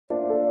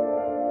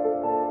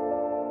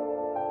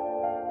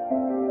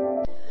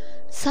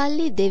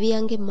සල්ලි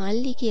දෙවියන්ගේ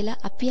මල්ලි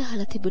කියලා අපි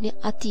අහලා තිබුණේ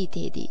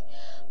අතීතයේදී.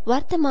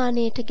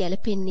 වර්තමානයේට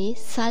ගැලපෙන්නේ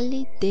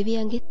සල්ලි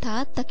දෙවියන්ගේ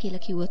තාත්තා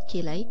කියලා කිව්වොත්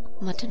කියලයි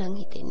මට නම්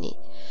හිතෙන්නේ.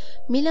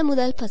 මිල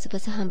මුදල්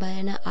පසුපස හඹා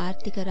යන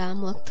ආර්ථික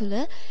රාමුවක් තුල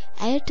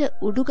ඇයට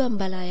උඩුගම්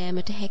බලා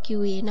යාමට හැකි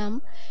වූයේ නම්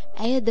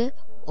ඇයද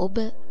ඔබ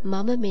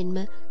මම මෙන්ම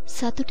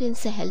සතුටෙන්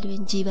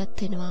සැහැල්ලුවෙන් ජීවත්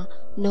වෙනවා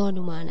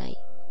නොඅනුමානයි.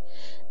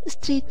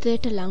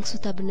 ස්ත්‍රීත්වයට ලංසු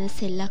තබන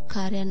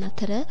සෙල්ලක්කාරයන්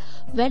අතර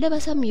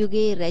වැඩවසම්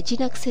යුගයේ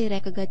රැජිනක්සේ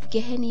රැකගත්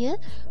ගැහැණිය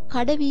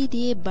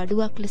කඩවීදියේ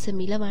බඩුවක් ලෙස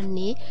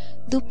මිලවන්නේ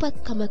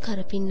දුප්පත්කම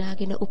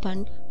කරපින්නාගෙන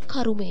උපන්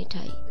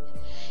කරුමයටයි.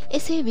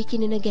 එසේ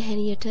විකිනෙන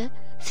ගැහැණියට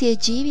සිය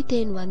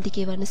ජීවිතයෙන් වන්දි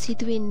ගෙවන්න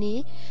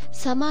සිදුවෙන්නේ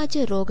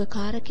සමාජ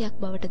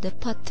රෝගකාරකයක් බවටද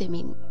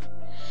පත්වෙමින්.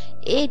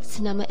 ඒඩ්ස්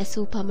නම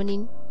ඇසූ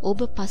පමණින් ඔබ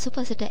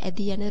පසුපසට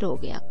ඇදී යන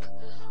රෝගයක්.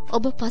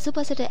 ඔබ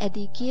පසුපසට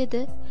ඇදී ගියද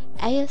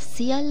ඇය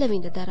සියල්ල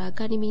විඳ දරා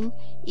ගනිමින්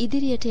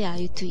ඉදිරියට යා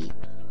යුතුයි.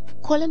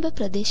 කොළඹ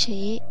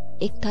ප්‍රදේශයේ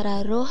එක්තරා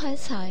රෝහල්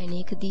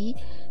සායනයකදී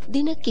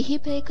දින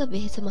කිහිපයක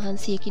වෙහෙස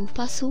මහන්සියකින්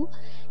පසු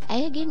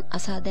ඇයගෙන්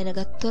අසා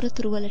දැනගත්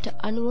තොරතුරු වලට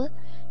අනුව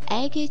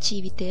ඇයගේ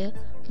ජීවිතය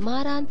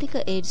මාරාන්තික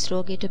ඒඩ්ස්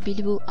රෝගයට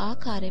බිලි වූ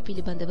ආකාරය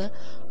පිළිබඳව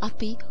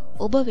අපි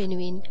ඔබ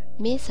වෙනුවෙන්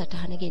මේ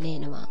සටහන ගෙන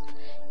එනවා.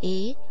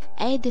 ඒ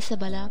ඇය දෙස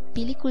බලා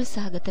පිළිකුල්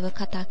සහගතව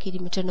කතා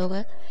කිරීමට නොව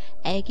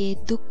ඇයගේ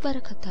දුක්බර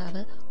කතාව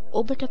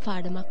ඔබට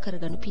පාඩමක්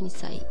කරගනු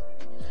පිණිසයි.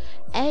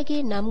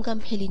 ඇයගේ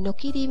නම්ගම් හෙළි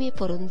නොකිරීමේ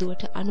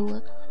පොරොන්දුවට අනුව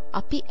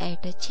අපි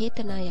ඇයට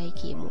චේතනායයි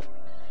කියමු.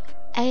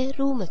 ඇය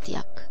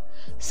රූමතියක්.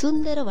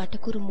 සුන්දර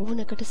වටකුරු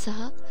මුහුණකට සහ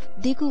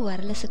දිගු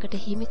වරලසකට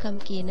හිමිකම්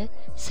කියන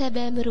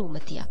සැබෑම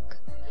රූමතියක්.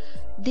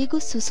 දිගු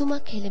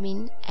සුසුමක්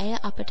හෙළමින් ඇය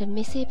අපට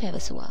මෙසේ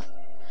පැවසුවා.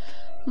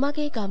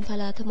 මගේ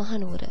ගම්පලාත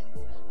මහනුවර.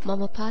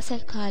 මම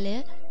පාසල් කාලය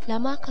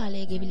ළමා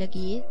කාලයේ ගෙවිලා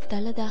ගියේ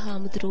දලදා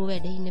හාමුදුරුවෝ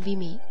වැඩ ඉන්න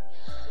බිමේ.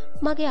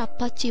 මගේ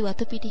අප්පච්චි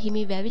වතුපිටි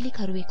හිමි වැවිලි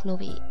කරුවෙක්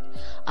නොවේ.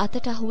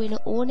 අතට අහුවෙන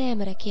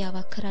ඕනෑම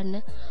රැකියාවක් කරන්න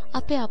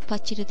අපේ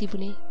අප්පච්චිට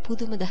තිබුණේ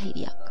පුදුම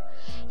ධෛර්යයක්.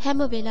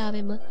 හැම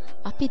වෙලාවෙම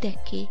අපි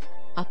දැක්කේ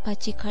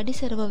අප්පච්චි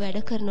කඩිසරව වැඩ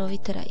කරනව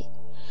විතරයි.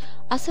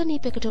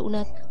 අසනීපයකට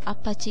වුණත්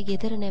අප්පච්චි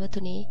ගෙදර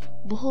නැවතුනේ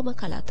බොහොම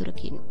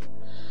කලාතුරකින්.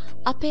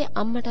 අපේ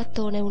අම්මටත්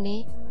ඕන වුණේ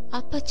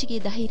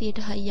අප්පච්චිගේ ධෛර්යයට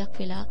හයියක්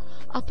වෙලා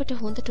අපට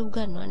හොඳට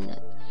උගන්වන්න.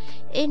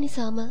 ඒ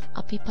නිසාම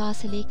අපි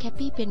පාසලේ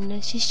කැපී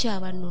පෙනෙන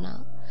ශිෂ්‍යාවන් වුණා.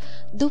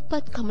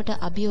 දුප්පත්කමට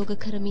අභියෝග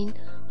කරමින්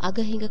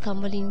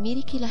අගහිඟකම් වලින්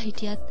මිරිකිලා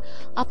හිටියත්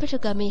අපට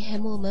ගමේ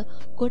හැමෝම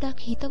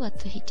ගොඩක්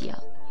හිතවත්ව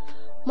හිටියා.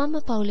 මම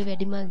පවුලේ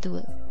වැඩිමල් දුව.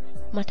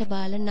 මට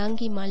බාල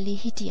නංගි මල්ලි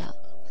හිටියා.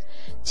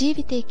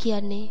 ජීවිතය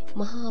කියන්නේ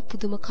මහා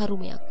පුදුම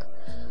කරුමයක්.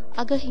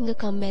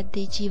 අගහිඟකම්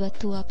මැද්දේ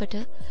ජීවත් වූ අපට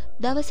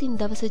දවසින්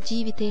දවස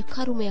ජීවිතේ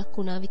කරුමයක්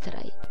වුණා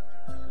විතරයි.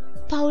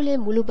 පවුලේ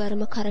මුළු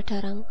බරම කරට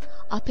අරන්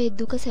අපේ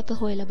දුක සැප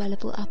හොයලා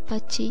බලපු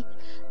අප්පච්චි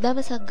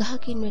දවසක්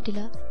ගහකින්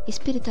වැටිලා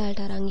ඉස්පිරිතාලට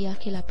අරන්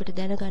ගියා කියලා අපිට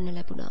දැනගන්න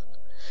ලැබුණා.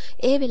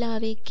 ඒ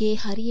වෙලාවේ ගේ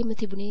හරියෙම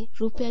තිබුණේ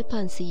රුපියල්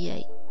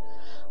 500යි.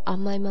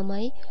 අම්මයි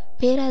මමයි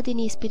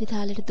පේරාදෙණිය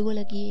ඉස්පිරිතාලෙට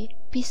දුවලා ගියේ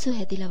පිස්සු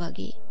හැදිලා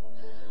වගේ.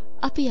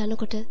 අපි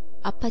යනකොට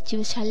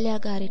අප්පච්චිව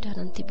ශල්‍යාගාරයට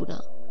අරන්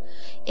තිබුණා.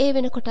 ඒ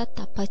වෙනකොටත්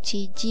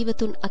අප්පච්චි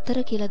ජීවතුන් අතර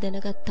කියලා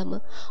දැනගත්තම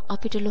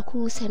අපිට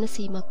ලොකු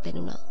සැනසීමක්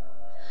දැනුණා.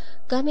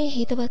 ගමේ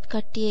හිතවත්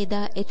කට්ටිය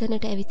එදා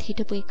එතනට ඇවිත්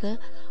හිටපු එක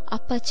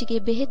අප්පච්චිගේ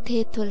බෙහෙත්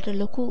හේත් වලට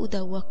ලොකු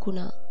උදව්වක්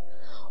වුණා.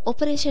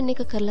 ඔපරේෂන්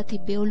එක කරලා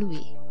තිබ්බේ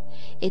ඔළුවේ.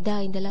 එදා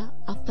ඉඳලා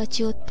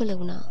අප්පච්චි ඔත්පල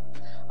වුණා.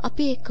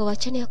 අපි එක්ක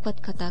වචනයක්වත්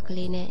කතා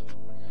කළේ නෑ.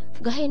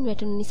 ගහෙන්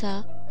වැටුණු නිසා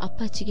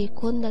අප්පච්චිගේ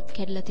කොන්දත්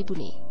කැඩලා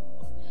තිබුණේ.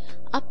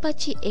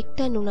 අප්පච්චි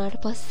එක්තැන් වුණාට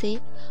පස්සේ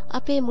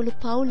අපේ මුළු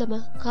පවුලම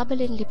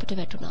කබලෙන් ලිපට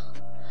වැටුණා.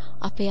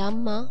 අපේ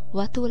අම්මා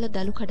වතුවල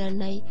දලු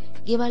කඩන්නයි,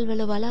 ගෙවල්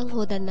වල වලං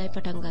හොදන්නයි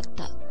පටන්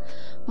ගත්තා.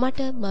 මට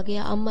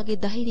මගේ අම්මගේ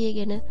ධෛර්යය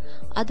ගැන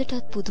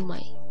අදටත්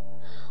පුදුමයි.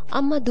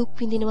 අම්මා දුක්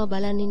විඳිනවා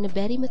බලන් ඉන්න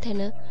බැරිම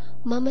තැන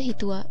මම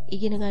හිතුවා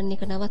ඉගෙන ගන්න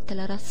එක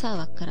නවත්තලා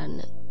රස්සාවක් කරන්න.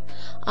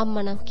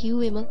 අම්මා නම්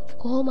කිව්වෙම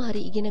කොහොම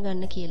හරි ඉගෙන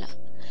ගන්න කියලා.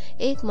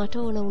 ඒත් මට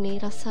ඕන උනේ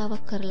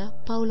රස්සාවක් කරලා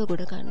පවුල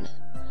ගොඩ ගන්න.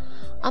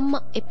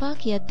 අම්මා එපා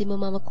කියද්දිම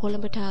මම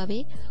කොළඹට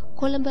ආවේ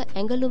කොළඹ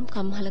ඇඟලුම්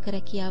කම්හලක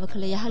රැකියාව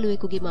කළ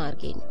යහළුවෙකුගේ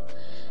මාර්ගයෙන්.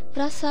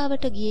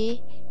 රස්සාවට ගියේ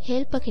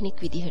හෙල්ප කෙනෙක්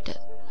විදිහට.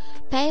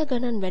 පැය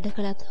ගණන් වැඩ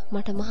කළත්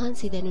මට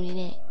මහන්සි දැනුනේ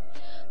නෑ.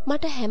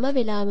 මට හැම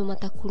වෙලාවෙම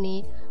මතක් වුණේ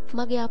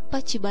මගේ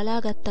අප්පච්චි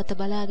බලාගත් අත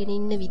බලාගෙන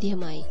ඉන්න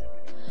විදිහමයි.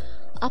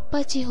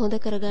 අප්පච්චි හොඳ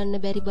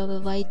කරගන්න බැරි බව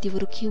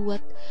වෛද්‍යවරු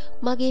කිව්වත්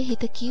මගේ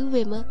හිත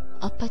කිව්වෙම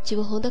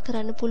අප්පච්චිව හොඳ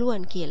කරන්න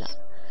පුළුවන් කියලා.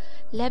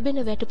 ලැබෙන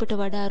වැටුපට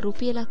වඩා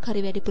රුපියලක්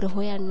හරි වැඩිපුර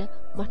හොයන්න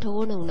මට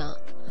ඕන වුණා.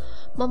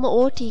 මම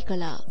ඕටී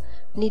කළා.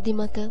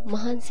 නිදිමත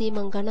මහන්සිය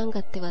මං ගණන්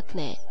ගත්තේවත්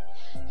නෑ.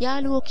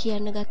 යාළුවෝ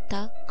කියන්න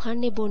ගත්තා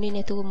කන්නේ බොන්නේ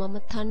නැතුව මම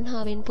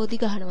තණ්හාවෙන් පොදි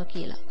ගහනවා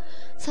කියලා.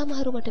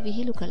 සමහරු මට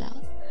විහිළු කළා.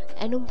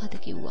 ඇනුම්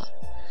පද කිව්වා.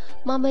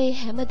 මම ඒ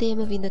හැම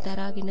දෙයක්ම විඳ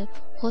දරාගෙන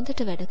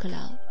හොඳට වැඩ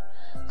කළා.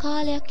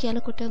 කාලයක්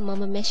යනකොට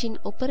මම මැෂින්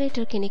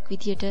ඔපරේටර් කෙනෙක්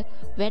විදියට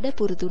වැඩ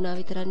පුරුදු වුණා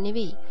විතරක්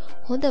නෙවෙයි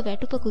හොඳ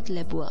වැටුපකුත්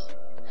ලැබුවා.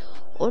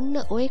 ඔන්න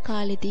ওই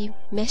කාලෙදී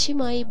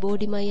මැෂිමයි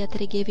බෝඩිමයි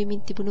අතර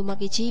ගෙවිමින් තිබුණු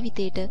මගේ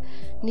ජීවිතේට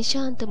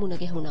නිශාන්ත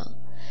මුණ ගැහුණා.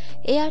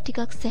 එයා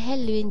ටිකක්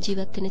සැහැල්ලුවෙන්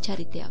ජීවත් වෙන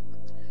චරිතයක්.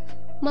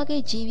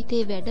 මගේ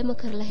ජීවිතේ වැඩම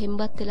කරලා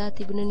හෙම්බත් වෙලා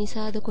තිබුණ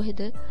නිසාද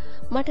කොහෙද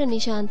මට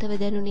නිශාන්තව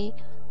දැනුනේ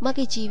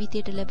මගේ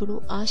ජීවිතයට ලැබුණු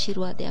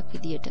ආශිර්වාදයක්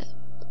විදියට.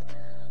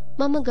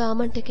 මම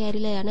ගාමන්ට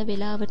කෑරිලා යන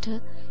වෙලාවට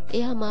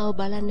එයා මාව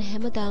බලන්න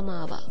හැමදාම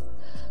ආවා.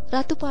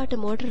 රතු පාට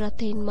මෝටර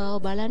රථයෙන් මාව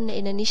බලන්න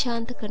එන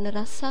නිශාන්ත කරන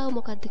රස්සාව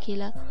මොකද්ද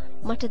කියලා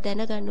මට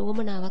දැනගන්න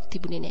උවමනාවක්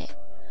තිබුණේ නෑ.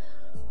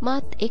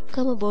 මාත්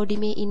එක්කම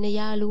බෝඩිමේ ඉන්න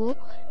යාළුවෝ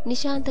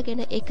නිශාන්ත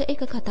ගැන එක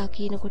කතා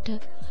කියනකොට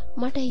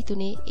මට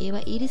හිතුනේ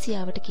ඒවා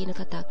ඊරිසියාවට කියන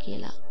කතා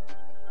කියලා.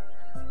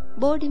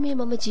 බෝඩිමේ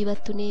මම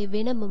ජීවත් වුණේ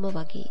වෙනමම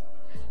වගේ.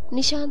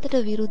 නිශාන්තට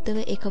විරුද්ධව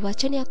එක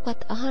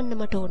වචනයක්වත් අහන්න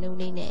මට ඕන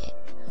වුණේ නෑ.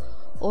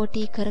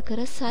 ඕටී කර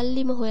කර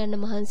සල්ලිම හොයන්න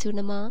මහන්සි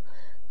වුණ මා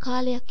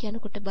කාලයක්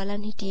යනකොට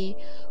බලන් හිටියේ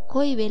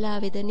කොයි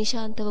වෙලාවේද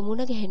නිශාන්තව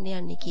මුණ ගැහෙන්න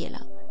යන්නේ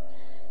කියලා.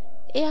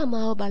 එයා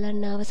මාව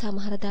බලන්න ආව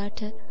සමහර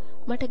දාට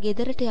මට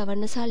ගෙදරට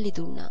යවන්න සල්ලි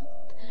දුන්නා.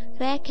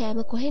 රෑ කෑම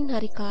කොහෙන්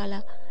හරි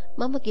කාලා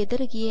මම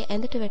ගෙදර ගියේ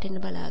ඇඳට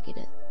වැටෙන්න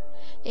බලාගෙන.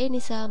 ඒ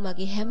නිසා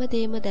මගේ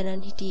හැමදේම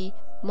දැනන් හිටියේ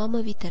මම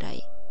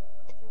විතරයි.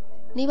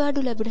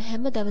 නිවාඩු ලැබුණ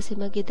හැම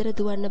දවසෙම ගෙදර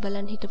දුවන්න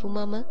බලන් හිටපු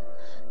මම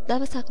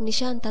දවසක්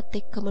නිශාන්තත්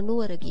එක්කම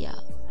නුවර ගියා.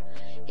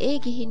 ඒ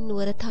ගිහින්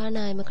නුවර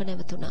තානායමක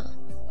නැවතුණා.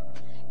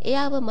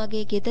 එයාව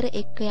මගේ ගෙදර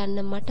එක්ක යන්න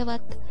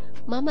මටවත්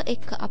මම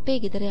එක්ක අපේ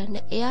ගෙදර යන්න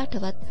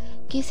එයාටවත්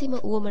කිසිම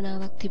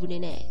උවමනාවක්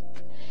තිබුණේ නෑ.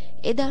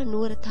 එදා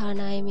නුවර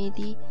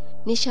තානායමේදී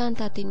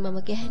නිශාන්ත අතින් මම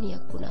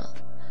ගැහණියක් වුණා.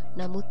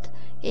 නමුත්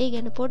ඒ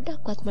ගැන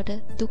පොඩ්ඩක්වත්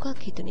මට දුකක්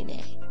හිතුනේ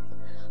නෑ.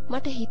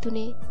 මට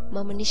හිතුනේ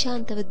මම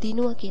නිශාන්තව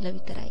දිනුවා කියලා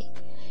විතරයි.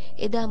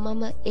 එදා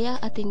මම එයා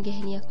අතින්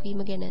ගැහණියක්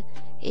වීම ගැන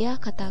එයා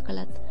කතා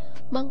කළත්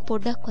මං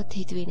පොඩ්ඩක්වත්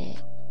හිතුවේ නෑ.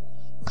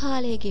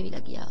 කාලය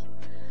ගෙවිලා ගියා.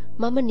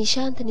 මම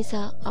නිශාන්ත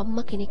නිසා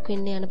අම්මා කෙනෙක්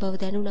වෙන්න යන බව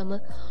දැනුණම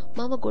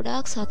මම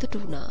ගොඩාක්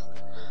සතුටු වුණා.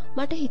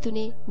 මට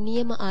හිතුනේ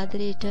නියම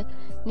ආදරයට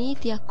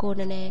නීතියක්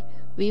ඕන නෑ,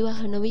 විවාහ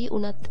නොවි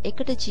උනත්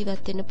එකට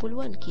ජීවත් වෙන්න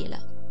පුළුවන්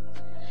කියලා.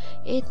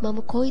 ඒත් මම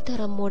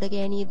කොයිතරම් මෝඩ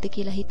ගෑණියෙක්ද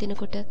කියලා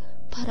හිතෙනකොට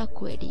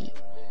පරක්කු වැඩි.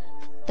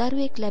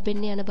 දරුවෙක්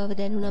ලැබෙන්න යන බව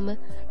දැනුණම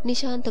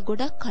නිශාන්ත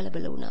ගොඩක්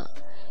කලබල වුණා.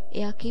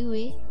 එයා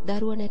කිව්වේ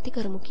දරුවා නැති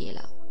කරමු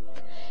කියලා.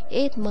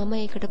 ඒත් මම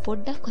ඒකට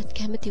පොඩ්ඩක්වත්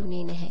කැමති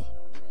වුණේ නැහැ.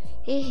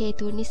 ඒ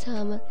හේතුව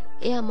නිසාම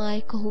එයා මා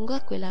එක්ක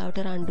හුඟක් වෙලාවට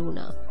රණ්ඩු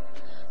වුණා.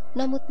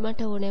 නමුත්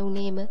මට ඕන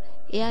වුණේම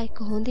එයා එක්ක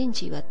හොඳින්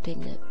ජීවත්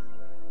වෙන්න.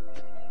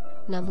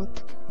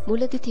 නමුත්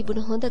මුලදී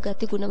තිබුණ හොඳ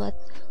ගති ගුණවත්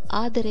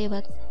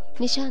ආදරේවත්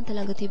නිශාන්ත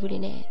ළඟ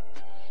තිබුණේ නෑ.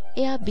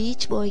 එයා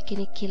බීච් බෝයි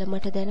කෙනෙක් කියලා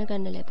මට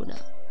දැනගන්න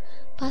ලැබුණා.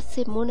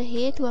 පස්සේ මොන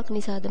හේතුවක්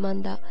නිසාද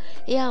මන්දා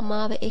එයා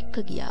මාව එක්ක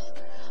ගියා.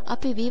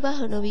 අපි විවාහ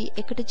නොවි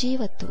එකට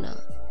ජීවත් වුණා.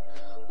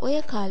 ඔය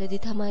කාලෙදි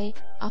තමයි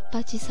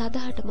අප්පච්චි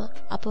සදහටම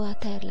අපව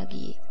අතහැරලා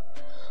ගියේ.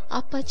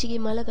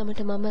 අප්පච්චිගේ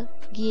මලගමට මම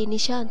ගියේ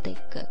නිශාන්ත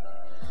එක්ක.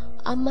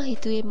 අම්මා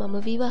හිතුවේ මම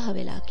විවාහ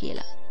වෙලා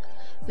කියලා.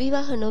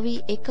 විවාහ නොවි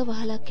එක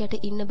වහලක් යට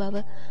ඉන්න බව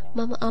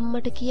මම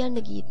අම්මට කියන්න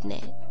ගියෙත්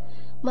නෑ.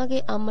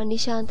 මගේ අම්මා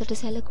නිශාන්තට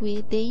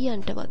සැලකුවේ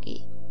දෙයියන්ට වගේ.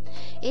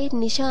 ඒ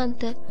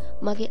නිශාන්ත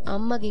මගේ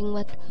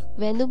අම්මගෙන්වත්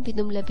වැඳුම්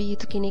පිදුම් ලැබිය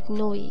යුතු කෙනෙක්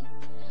නොවේ.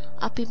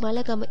 අපි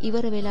මලගම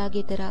ඉවර වෙලා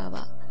ගෙදර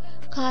ආවා.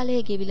 කාලය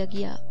ගෙවිලා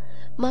ගියා.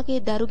 මගේ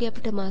දරු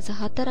ගැබට මාස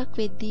 4ක්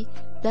වෙද්දී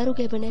දරු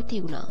ගැබ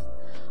නැති වුණා.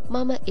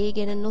 මම ඒ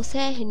ගැන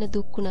නොසෑහෙන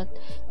දුක් වුණත්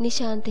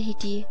නිශාන්ත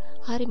හිටියේ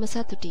හරිම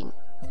සතුටින්.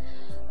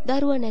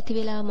 දරුවා නැති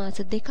වෙලා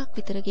මාස 2ක්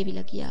විතර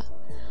ගෙවිලා ගියා.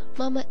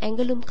 මම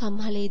ඇඟලුම්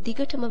කම්හලේ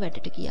දිගටම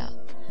වැඩට ගියා.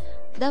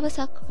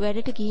 දවසක්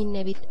වැඩට ගිහින්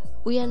ඇවිත්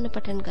උයන්න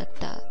පටන්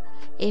ගත්තා.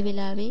 ඒ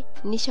වෙලාවේ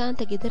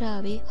නිශාන්ත ගෙදර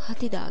ආවේ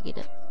හති දාගෙන.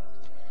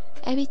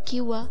 ඇවිත්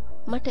කිව්වා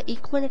මට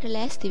ඉක්මනට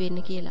ලෑස්ති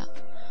වෙන්න කියලා.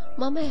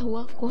 මම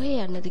ඇහුවා කොහේ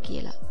යන්නද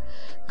කියලා.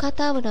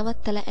 කතාව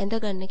නවත්තලා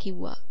ඇඳගන්න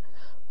කිව්වා.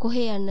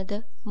 කොහේ යන්නද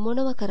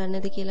මොනව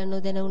කරන්නද කියලා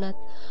නොදැන වුණත්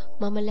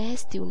මම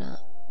ලෑස්ති වුණා.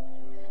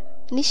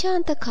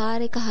 නිශාන්ත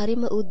කාර් එක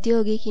හරිම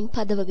උද්‍යෝගයකින්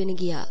පදවගෙන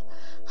ගියා.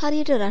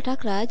 හරියට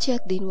රටක්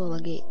රාජ්‍යයක් දිනුවා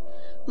වගේ.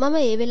 මම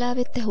ඒ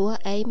වෙලාවෙත්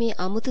ඇහුවා ඇයි මේ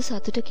අමුතු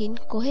සතුටකින්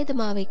කොහෙද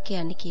මාව එක්ක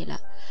යන්නේ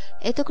කියලා.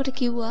 එතකොට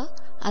කිව්වා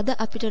අද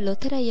අපිට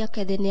ලොතරැයියක්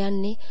ඇදෙන්න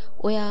යන්නේ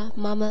ඔයා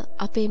මම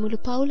අපේ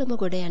මුළු පවුලම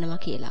ගොඩ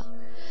යනවා කියලා.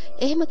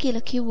 එහෙම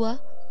කියලා කිව්වා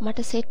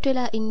මට සෙට්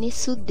වෙලා ඉන්නේ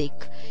සුද්දෙක්.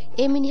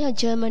 ඒ මිනිහා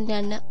ජර්මන්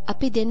යන්න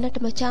අපි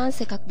දෙන්නටම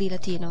chance එකක් දීලා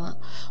තියෙනවා.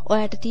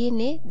 ඔයාට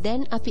තියෙන්නේ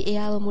දැන් අපි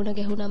එයාව මුණ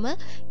ගැහුනම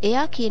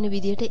එයා කියන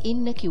විදියට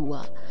ඉන්න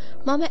කිව්වා.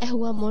 මම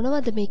ඇහුවා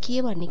මොනවද මේ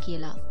කියවන්නේ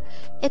කියලා.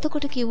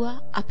 එතකොට කිව්වා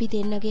අපි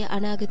දෙන්නගේ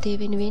අනාගතය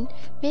වෙනුවෙන්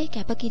මේ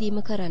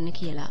කැපකිරීම කරන්න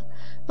කියලා.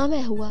 මම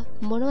ඇහුවා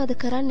මොනවද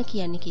කරන්න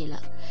කියන්නේ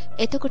කියලා.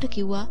 එතකොට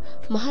කිව්වා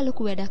මහ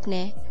ලොකු වැඩක්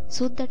නෑ.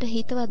 සුද්දට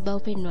හිතවත් බව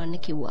පෙන්වන්න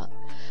කිව්වා.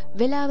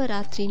 වෙලාව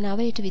රාත්‍රී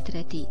 9ට විතර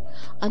ඇති.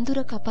 අඳුර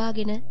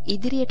කපාගෙන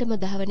ඉදිරියටම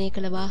ධාවනය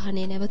කළ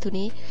වාහනේ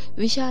නැවතුනේ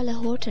විශාල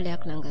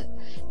හෝටලයක් ළඟ.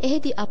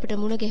 එෙහිදී අපට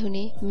මුණ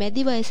ගැහුනේ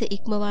මැදි වයස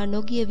ඉක්මවා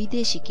නොගිය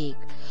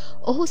විදේශිකයෙක්.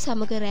 ඔහු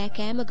සමග රෑ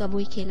කෑම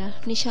ගමුයි කියලා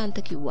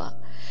නිශාන්ත කිව්වා.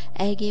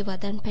 ඇයගේ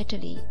වදන්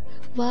පැටලී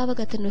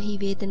වාවගත නොහි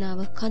වේදනාව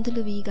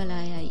කඳුළු වී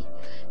ගලා යයි.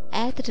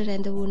 ඈතට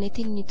රැඳ වූ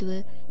netin නිතුව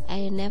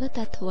ඇය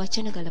නැවතත්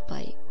වචන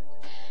ගලපයි.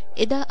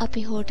 එදා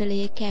අපි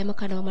හෝටලයේ කෑම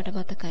කනවා මට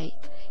මතකයි.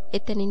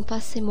 එතනින්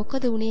පස්සේ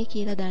මොකද වුනේ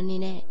කියලා දන්නේ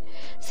නෑ.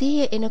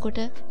 සිහිය එනකොට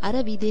අර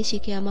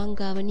විදේශිකයා මං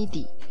ගාව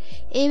නිදි.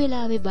 ඒ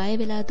වෙලාවේ බය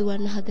වෙලා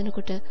දුවන්න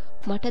හදනකොට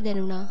මට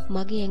දැනුණා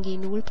මගේ ඇඟේ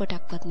නූල්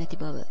පොටක්වත්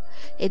නැති බව.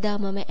 එදා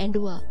මම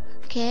ඇඬුවා,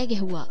 කෑ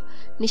ගැහුවා.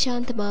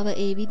 නිශාන්ත මාව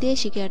ඒ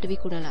විදේශිකයාට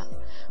විකුණලා.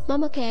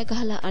 මම කෑ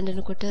ගහලා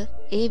අඬනකොට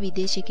ඒ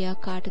විදේශිකයා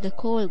කාටද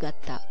කෝල්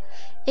ගත්තා.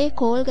 ඒ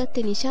කෝල්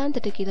ගත්තේ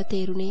නිශාන්තට කියලා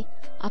තේරුනේ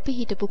අපි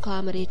හිටපු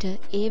කාමරේට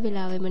ඒ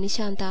වෙලාවෙම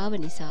නිශාන්ත ආව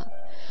නිසා.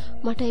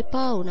 මට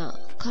එපා වුණා,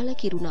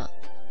 කලකිරුණා.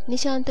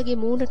 නිශාන්තගේ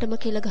මූණටම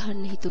කෙල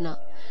ගහන්න හිතුණා.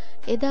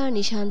 එදා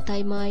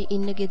නිශාන්තයි මායි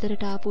ඉන්න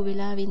ගෙදරට ආපු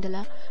වෙලාවෙ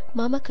ඉඳලා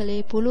මම කලේ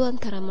පුළුවන්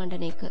තරම්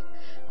අඬන එක.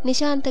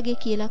 නිශාන්තගේ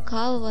කියලා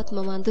කාවවත්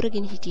මම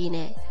අඳුරගෙන හිටියේ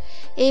නෑ.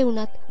 ඒ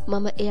වුණත්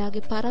මම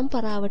එයාගේ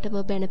පරම්පරාවටම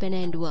බැන බැන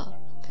ඇඬුවා.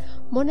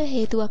 මොන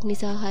හේතුවක්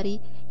නිසා හරි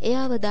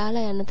එයාව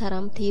දාලා යන්න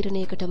තරම්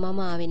තීරණයකට මම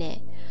ආවේ නෑ.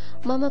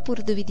 මම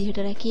පුරුදු විදිහට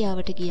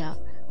රැකියාවට ගියා.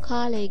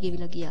 කාලය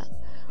ගෙවිලා ගියා.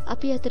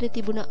 අපි අතර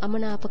තිබුණ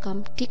අමනාපකම්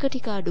ටික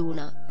ටික අඩු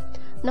වුණා.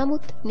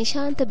 නමුත්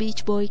නිශාන්ත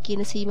බීච් බෝයි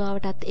කියන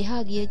සීමාවටත් එහා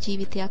ගිය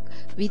ජීවිතයක්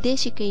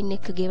විදේශිකයින්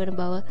එක්ක ගෙවන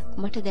බව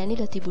මට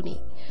දැනෙලා තිබුණේ.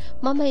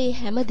 මම ඒ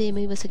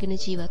හැමදේම ඉවසගෙන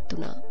ජීවත්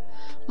වුණා.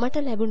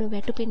 මට ලැබුණු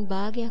වැටුපෙන්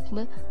භාගයක්ම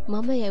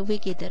මම යව්වේ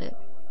ගෙදර.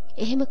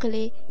 එහෙම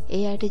කළේ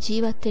ඒ අයට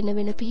ජීවත් වෙන්න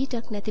වෙන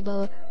පිහිටක් නැති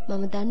බව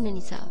මම දන්න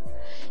නිසා.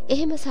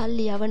 එහෙම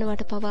සල්ලි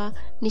යවනවට පවා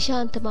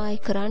නිශාන්ත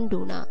මායි කරඬු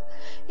වුණා.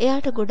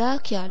 එයාට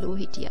ගොඩාක්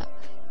යාළුවෝ හිටියා.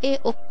 ඒ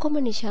ඔක්කොම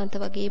නිශාන්ත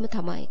වගේම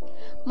තමයි.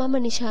 මම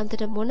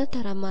නිශාන්තට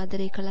මොනතරම්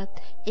ආදරේ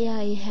කළත් එයා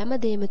ඒ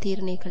හැමදේම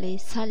තීරණය කළේ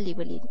සල්ලි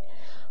වලින්.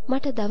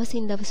 මට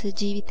දවසින් දවස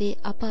ජීවිතේ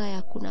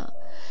අපායක් වුණා.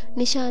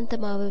 නිශාන්ත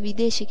මාව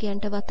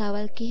විදේශිකයන්ට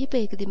වතාවල්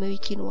කිහිපයකදීම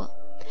විකිණුවා.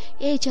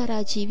 ඒ ජරා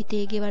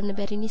ජීවිතේ ගෙවන්න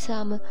බැරි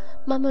නිසාම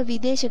මම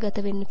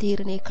විදේශගත වෙන්න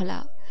තීරණය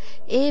කළා.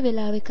 ඒ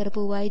වෙලාවේ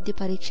කරපු වෛද්‍ය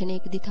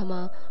පරීක්ෂණයකදී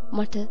තමා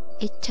මට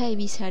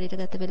HIV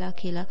ශරීරගත වෙලා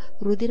කියලා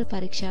රුධිර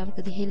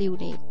පරීක්ෂාවකදී හෙළි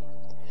වුණේ.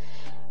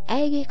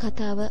 ඇයගේ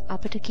කතාව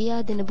අපට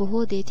කියා දෙන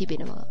බොහෝ දේ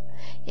තිබෙනවා.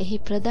 එහි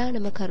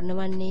ප්‍රධානම කරුණ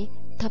වන්නේ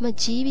තම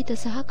ජීවිත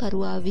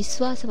සහකරුවා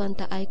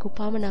විශ්වාසවන්ත අයෙකු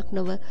පමණක්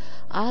නොව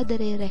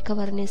ආදරය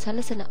රැකවරණය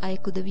සලසන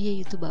අයෙකුද විය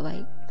යුතු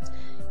බවයි.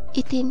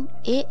 ඉතින්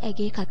ඒ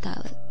ඇගේ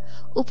කතාව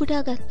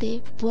උපුටා ගත්තේ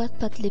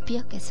පුවත්පත්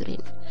ලිපියක්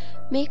ඇසුරෙන්.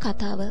 මේ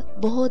කතාව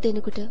බොහෝ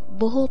දෙනෙකුට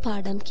බොහෝ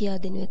පාඩම් කියා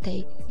දෙනු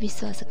ඇතැයි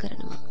විශ්වාස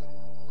කරනවා.